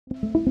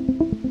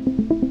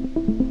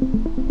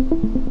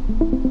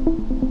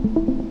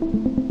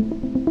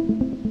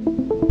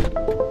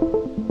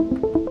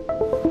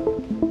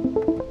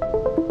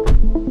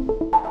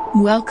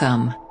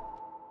Welcome.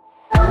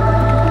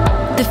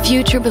 The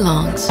future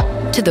belongs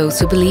to those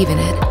who believe in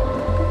it.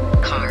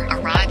 Car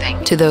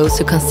arriving. To those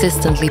who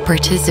consistently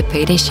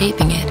participate in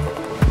shaping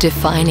it,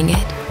 defining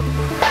it.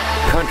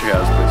 Country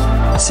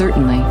house, please.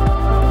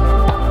 Certainly.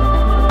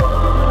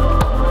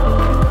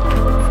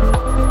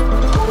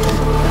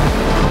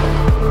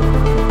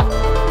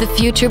 The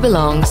future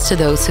belongs to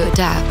those who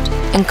adapt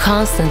and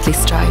constantly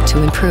strive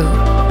to improve.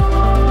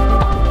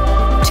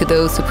 To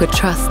those who put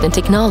trust in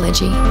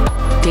technology.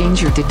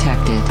 Danger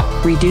detected.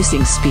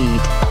 Reducing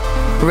speed.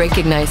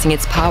 Recognizing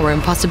its power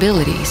and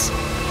possibilities.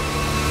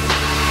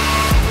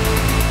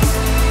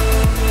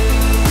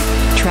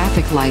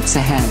 Traffic lights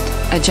ahead.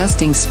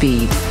 Adjusting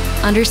speed.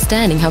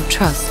 Understanding how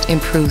trust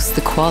improves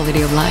the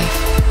quality of life.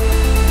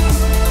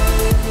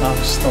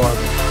 I'm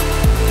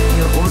starving.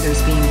 Your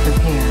order's being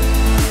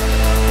prepared.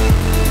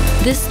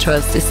 This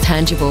trust is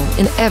tangible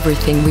in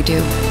everything we do.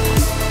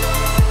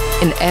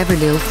 In every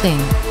little thing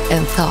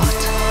and thought.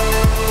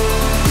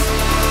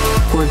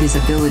 For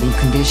visibility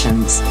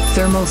conditions,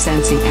 thermal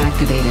sensing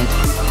activated.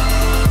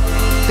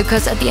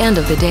 Because at the end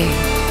of the day,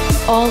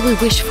 all we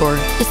wish for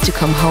is to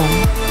come home.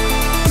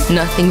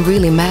 Nothing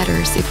really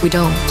matters if we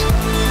don't.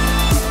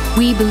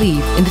 We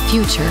believe in the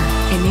future.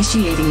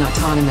 Initiating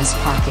autonomous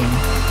parking.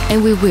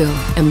 And we will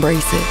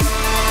embrace it.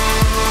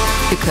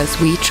 Because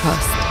we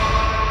trust.